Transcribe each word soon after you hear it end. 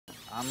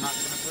I'm not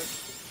gonna put.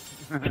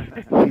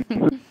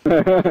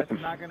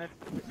 That's not gonna.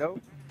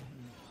 Nope.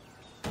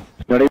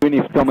 Not even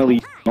if Tommy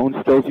Lee Jones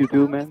tells you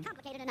to, man.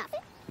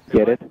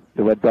 Get it?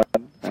 The red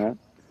button.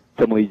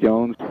 Tommy Lee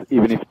Jones.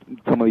 Even if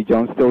Tommy Lee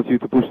Jones tells you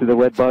to push the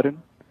red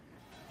button.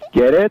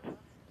 Get it?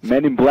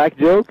 Men in Black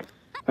joke?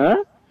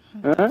 Huh?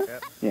 Huh?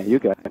 Yep. Yeah, you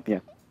got it. Yeah.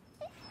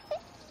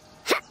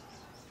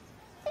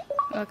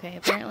 Okay,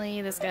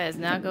 apparently this guy is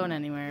not going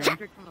anywhere.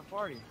 Kicked from the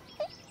party.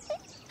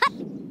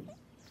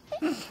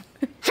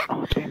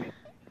 Oh, damn it.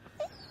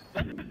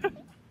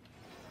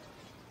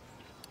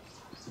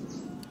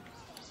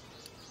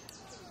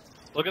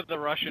 Look at the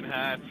Russian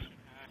hats.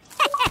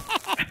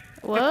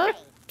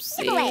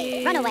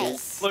 Whoopsies. Run away.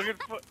 Look at.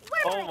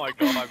 Oh my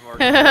God, Mark.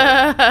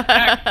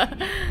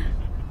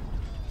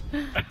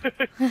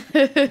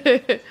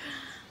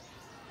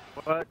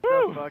 What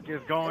the fuck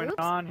is going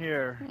on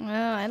here?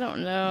 Well, I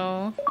don't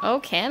know. Oh,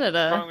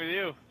 Canada. What's wrong with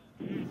you?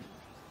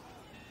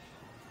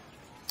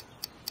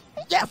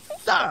 Yes,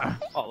 sir.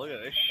 Oh, look at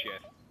this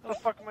shit. How the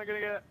fuck am I gonna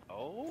get?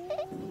 Oh.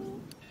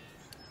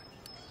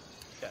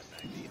 Got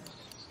an idea.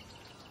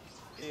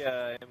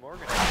 Hey,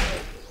 Morgan.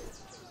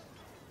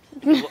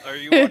 Are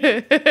you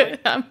watching?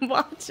 I'm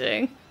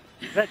watching.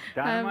 Is that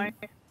dynamite?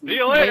 See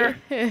you later.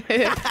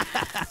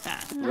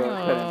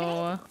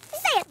 Oh.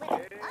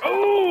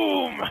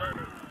 Boom!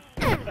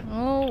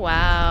 Oh,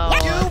 wow.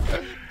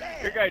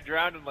 Your guy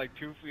drowned in like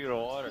 2 feet of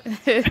water.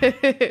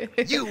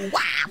 You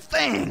wild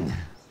thing!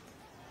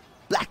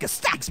 Like a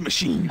stacks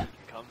machine.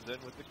 Comes in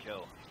with the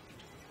kill.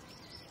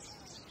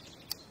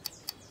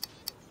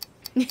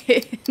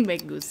 Me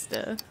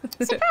gusta.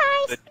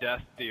 The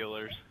death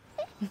dealers.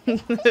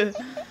 Let's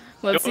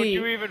Don't see.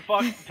 you even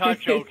fucking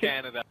touch O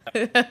Canada.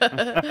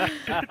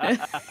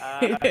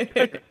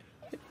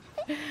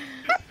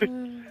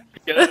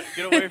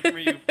 Get away from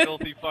me, you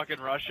filthy fucking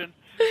Russian.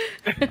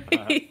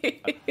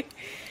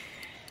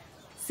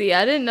 See,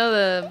 I didn't know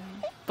the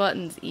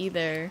buttons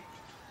either.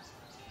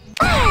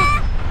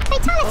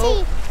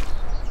 Fatality!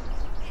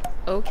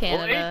 Oh, Well,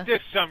 Canada. ain't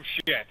this some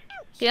shit?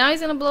 Yeah, now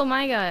he's gonna blow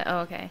my guy. Oh,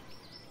 okay.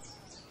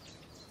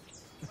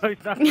 No,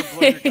 he's not gonna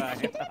blow your guy.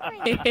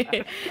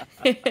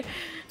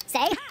 Say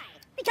hi,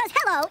 because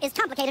hello is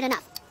complicated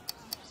enough.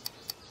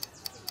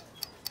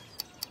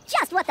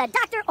 Just what the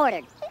doctor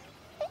ordered.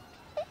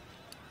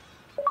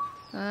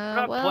 I'm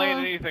not Well, playing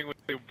anything with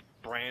you,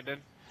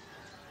 Brandon.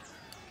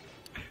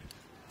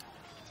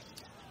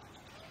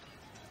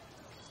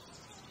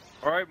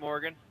 Alright,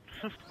 Morgan.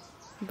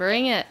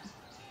 bring it.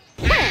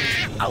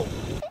 That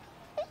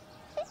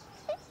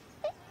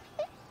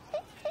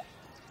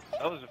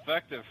was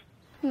effective.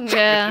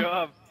 Yeah. Good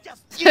job.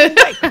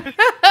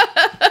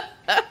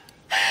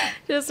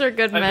 Just for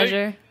good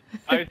measure.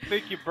 I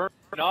think you burned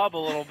the knob a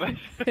little bit.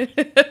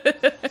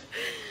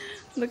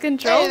 The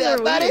controls Hey there,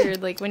 are buddy.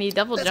 weird. Like when you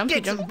double Let's jump, you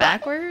get some jump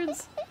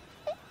backwards.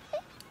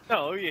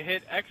 No, you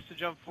hit X to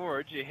jump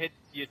forward. You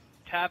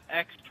tap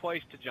X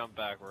twice to jump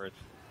backwards.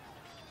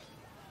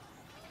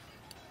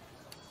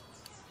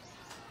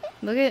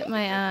 Look at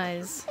my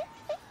eyes.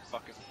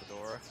 Fucking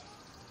fedora.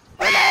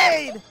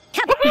 Grenade!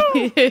 What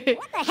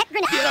the heck,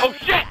 grenade? Oh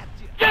shit!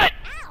 Shit!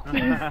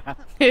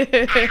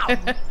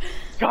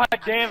 God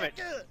damn it!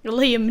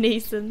 Liam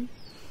Neeson.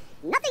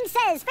 Nothing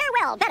says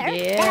farewell better.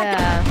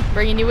 Yeah,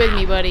 bringing you with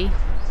me, buddy.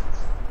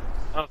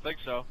 I don't think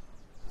so.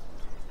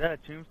 Is that a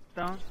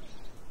tombstone?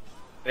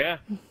 Yeah.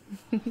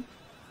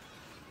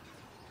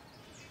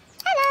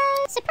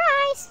 Hello,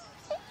 surprise.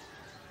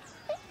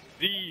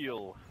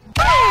 Deal.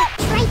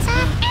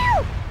 Traitor.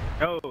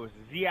 No,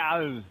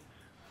 Ziao.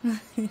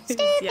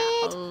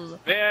 Yeah.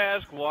 May I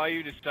ask why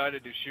you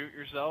decided to shoot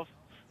yourself?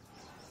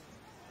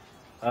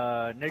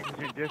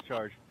 Negligent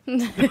discharge.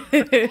 Because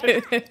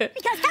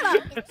hello,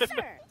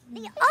 sir.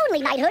 The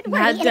only knighthood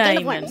Matt worthy in a game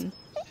of worms. Diamond.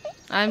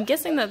 I'm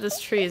guessing that this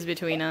tree is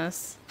between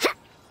us.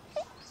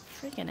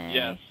 Freaking A.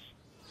 Yes,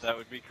 that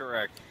would be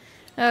correct.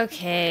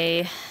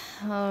 Okay.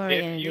 What are we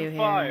gonna If do you here?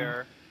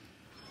 fire,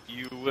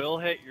 you will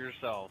hit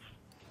yourself.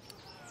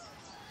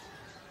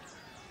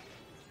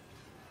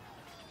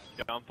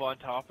 Jump on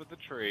top of the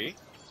tree,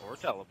 or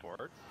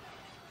teleport.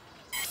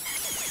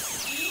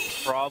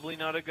 Probably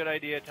not a good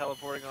idea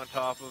teleporting on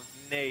top of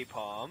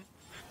napalm.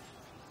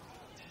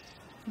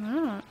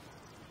 Oh.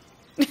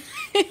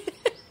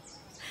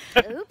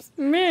 Oops.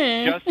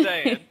 Meh. Just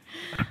saying.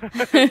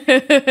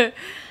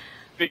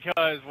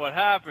 Because what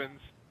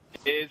happens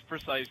is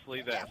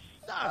precisely this.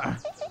 Sir,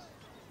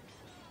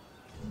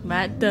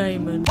 Matt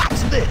Diamond.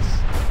 watch this!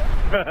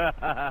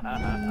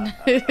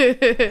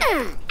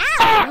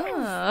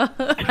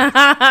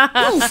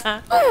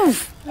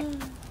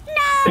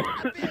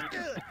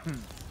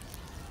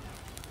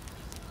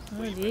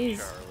 Oh,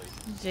 jeez.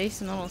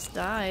 Jason almost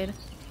died.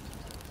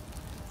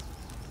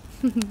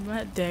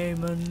 Matt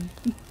Damon.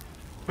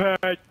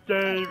 Matt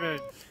Damon.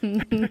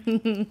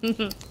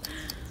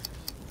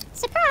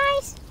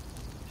 Surprise.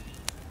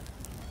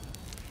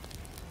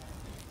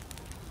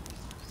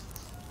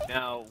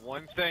 Now,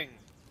 one thing,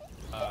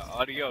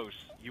 adios,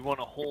 you want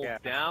to hold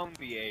down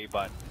the A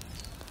button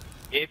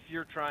if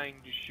you're trying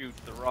to shoot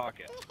the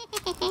rocket.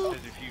 Because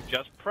if you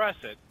just press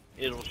it,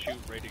 it'll shoot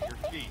right at your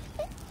feet.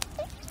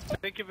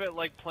 Think of it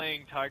like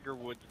playing Tiger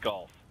Woods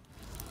golf.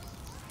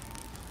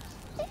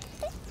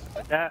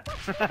 Like that.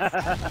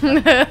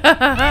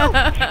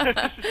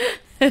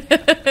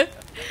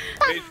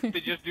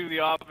 Basically, just do the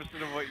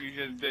opposite of what you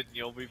just did, and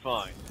you'll be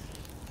fine.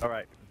 All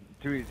right.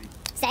 Too easy.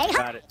 Say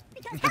Got it.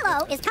 because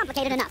hello is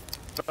complicated enough.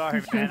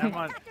 Sorry, man. I'm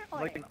on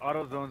like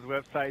AutoZone's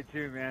website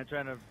too, man.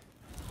 Trying to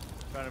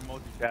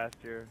multitask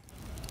here.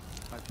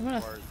 I'm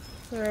gonna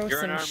throw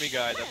You're some an army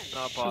guy. That's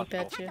not sheep possible.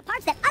 at you. The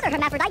parts that other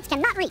hermaphrodites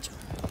cannot reach.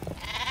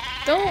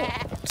 Don't!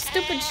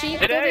 Stupid sheep,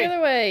 go the Today.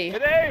 other way!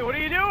 Hey, what are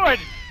you doing?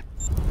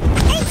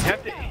 You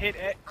have to hit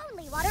it.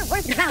 Only water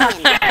worth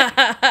drowning.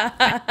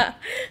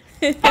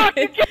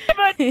 Fucking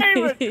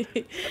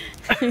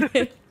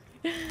David!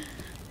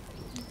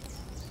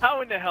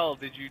 How in the hell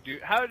did you do?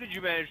 How did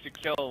you manage to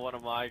kill one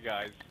of my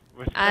guys?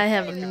 I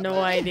have no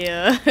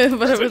idea,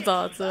 but it was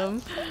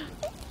awesome.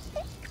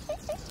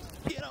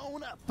 Get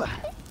on up. Got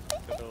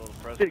a little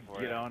present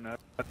for Get you. on up.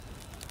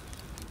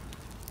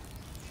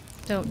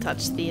 Don't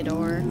touch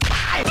Theodore.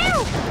 Right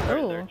there,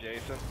 Oh,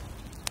 Jason.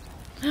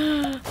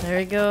 there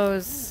he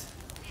goes.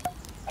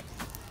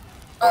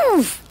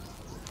 Oof!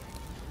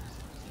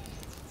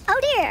 Oh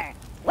dear!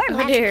 Worm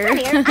Oh dear. Come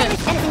here, Irish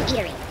venison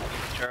eatery.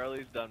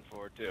 Charlie's done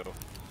for too.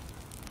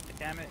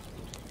 Damn it.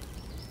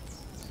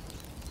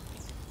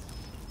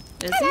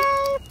 Is he?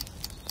 Hello!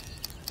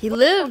 He Is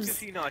lives!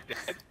 he not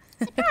dead?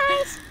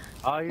 Surprise!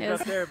 Oh, he's Yes.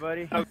 up there,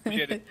 buddy. Oh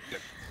shit!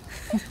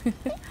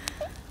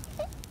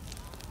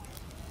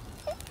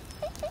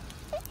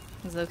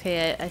 It's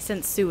okay, I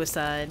sent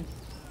suicide.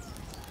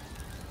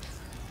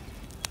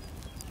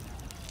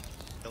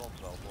 Kill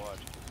himself. Watch.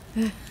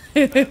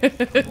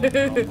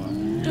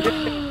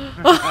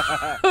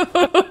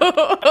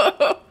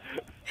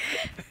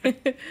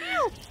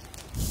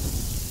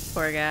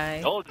 Poor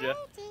guy. Told you.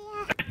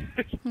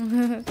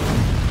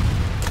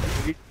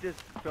 He just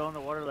fell in the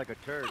water like a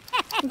turd.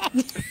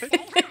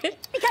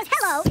 Because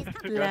hello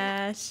is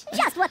Flash.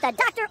 just what the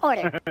doctor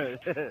ordered.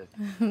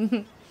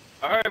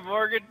 All right,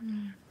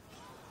 Morgan.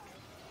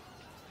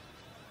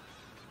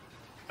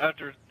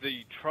 After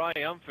the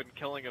triumphant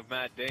killing of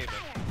Matt Damon,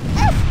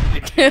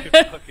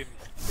 fucking...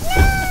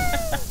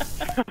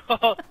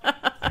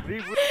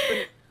 Leave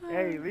Wookie,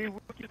 hey, leave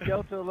Wookie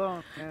Delta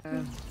alone,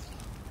 man.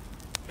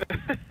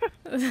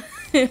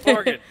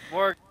 Morgan,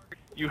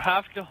 you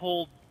have to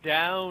hold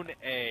down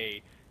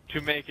A to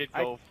make it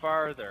go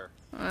farther.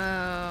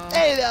 Oh.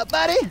 Hey there,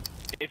 buddy.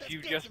 If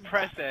you just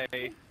press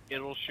A,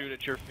 it'll shoot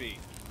at your feet.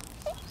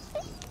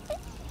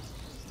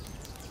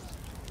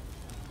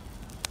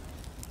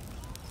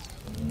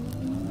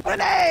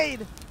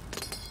 Grenade.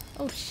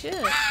 Oh shit.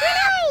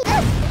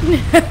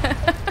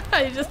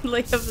 I just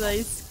like up and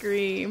I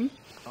scream.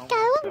 Oh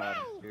Go my God,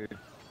 dude.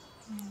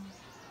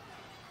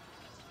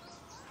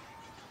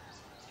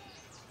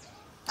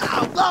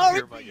 Oh, glory.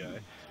 You're my guy.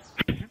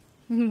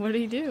 What do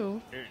you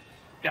do?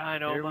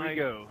 Dino, Here my we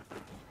go.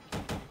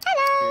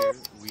 Hello!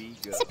 Here we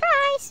go.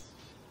 Surprise!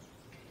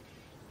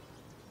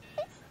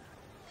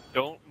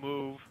 Don't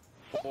move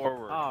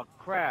forward. Oh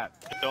crap.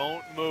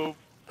 Don't move.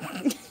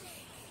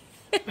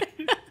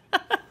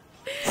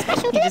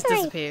 Special He just delivery!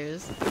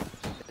 disappears.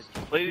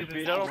 Ladies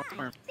and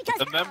gentlemen, Because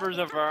the members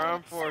of our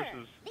armed sir,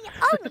 forces. The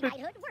only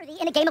knighthood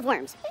worthy in a game of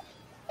worms.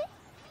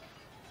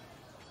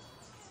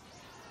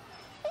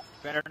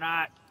 Better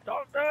not.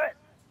 Don't do it.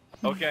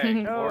 Okay,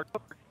 No.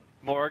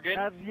 Morgan,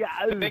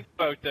 think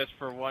about this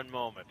for one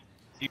moment.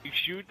 You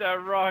shoot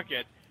that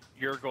rocket,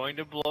 you're going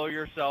to blow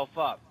yourself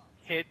up.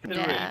 Hit the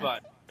Yeah. A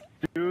button.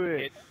 Do it.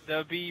 Hit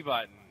the B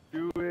button.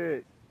 Do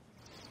it.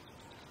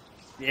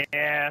 Yeah,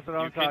 that's what You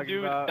I'm can talking do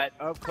about. that.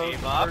 Up close.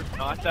 Aim up,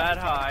 not that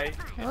high,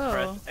 and Whoa.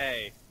 press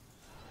A.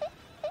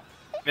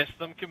 Missed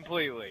them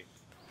completely.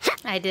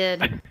 I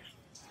did.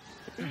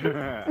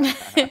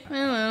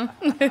 Hello.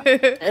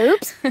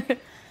 Oops.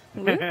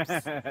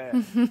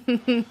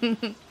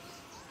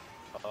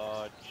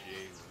 Oh,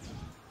 Jesus.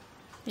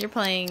 You're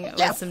playing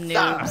Yes, with some sir.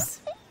 noobs.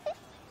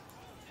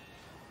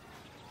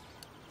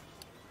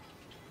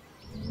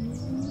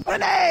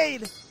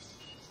 Grenade.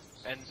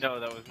 And no,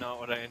 that was not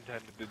what I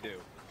intended to do.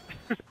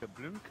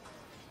 Kablunk.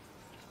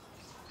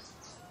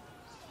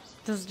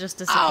 Does it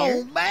just Oh,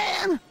 disappear?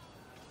 man.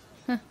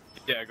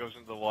 Yeah, it goes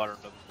into the water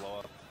and doesn't blow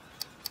up.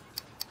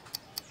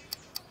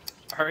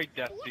 Alright,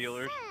 death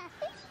dealers.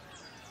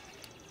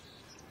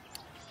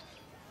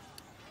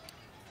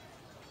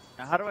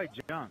 Now, how do I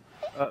jump?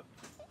 Up.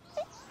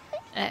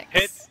 X.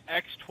 Hit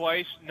X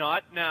twice,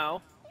 not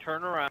now.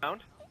 Turn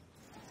around.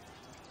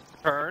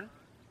 Turn.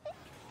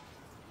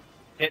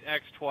 Hit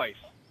X twice.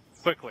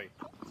 Quickly.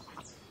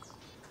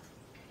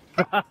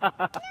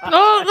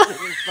 Oh!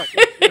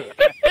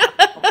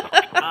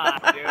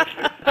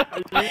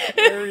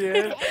 There he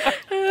is.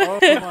 Oh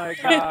my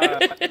God.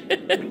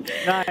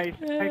 Nice.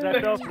 Nice.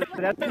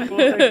 That's cool.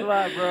 Thanks a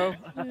lot, bro.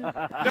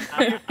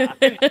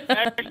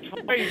 X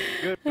twice.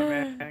 Good one,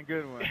 man.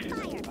 Good one.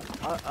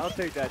 I'll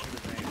take that to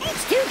the bank.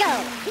 H2 go!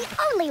 The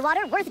only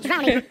water worth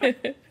drowning.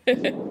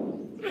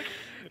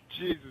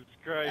 Jesus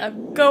Christ.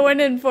 I'm going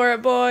in for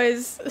it,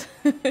 boys.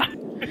 Where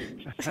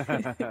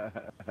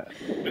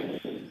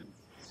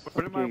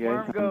did my Okay, guys,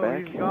 worm I'm go?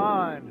 back. He's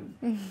gone.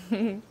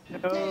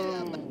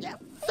 No. Yes,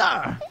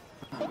 sir.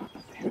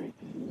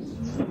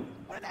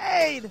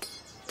 Grenade!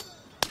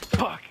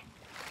 Fuck.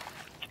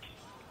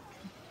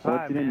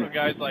 What's in The it?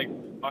 guy's like,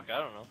 fuck, I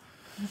don't know.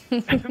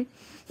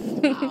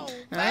 Oh,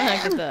 I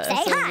man. get the Say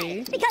hi,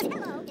 SOV. because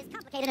hello is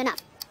complicated enough.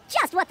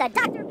 Just what the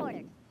doctor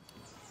ordered.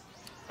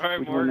 All right,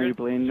 Which one are Morgan. you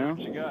playing now? What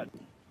you got?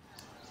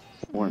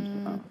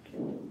 Worms. Oh,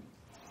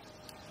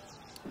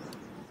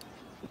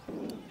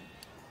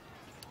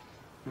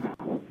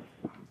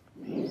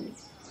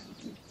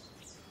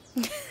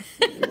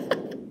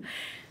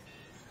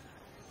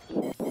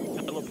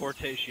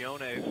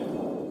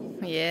 Teleportaciones.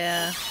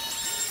 Yeah.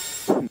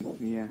 okay.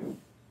 Yeah.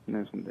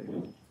 Nice one,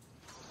 Dave.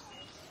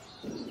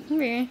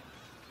 Okay.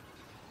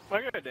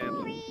 My god,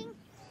 damn.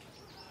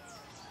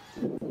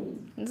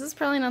 This is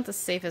probably not the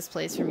safest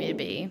place for me to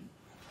be.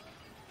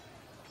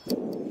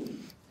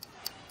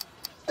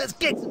 Let's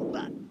kick some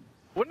butt.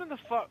 What in the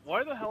fuck?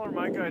 Why the hell are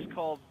my guys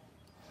called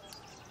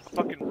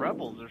fucking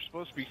rebels? They're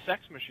supposed to be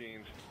sex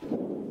machines.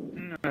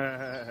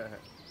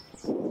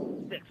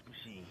 Sex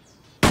machine.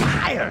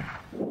 Fire!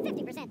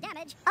 50%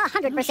 damage, Oh,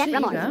 100% shit, you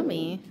remorse. got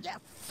me. Yes,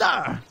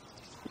 sir.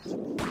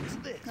 What's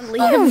this?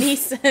 Liam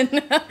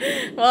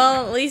Neeson.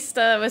 Well, at least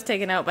was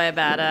taken out by a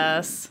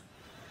badass.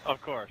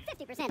 Of course.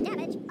 50%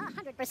 damage,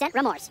 100%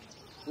 remorse.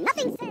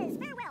 Nothing says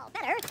farewell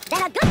better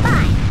than a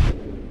goodbye.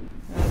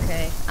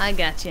 Okay, I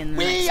got you in the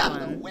We next are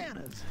the one.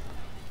 winners.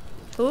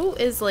 Who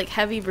is like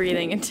heavy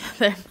breathing into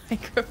their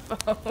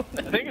microphone?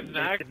 I think it's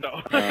Zach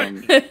though.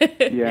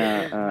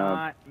 Yeah,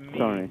 Not me.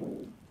 sorry.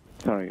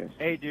 Sorry, guys.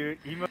 Hey, dude,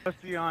 he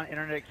must be on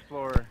Internet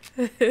Explorer.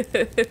 Let's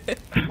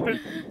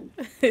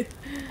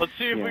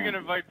see if we Yeah. can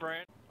invite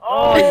Brand.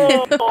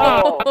 Oh,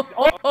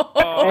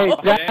 Oh, Hey,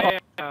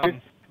 Jack.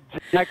 damn.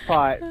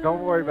 Jackpot.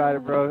 Don't worry about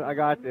it, bro. I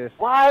got this.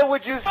 Why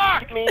would you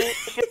fuck me?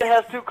 Shit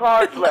has 2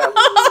 cards left.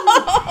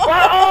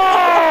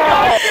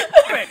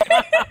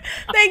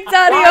 Thanks,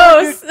 Why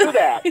would adios. you do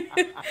that?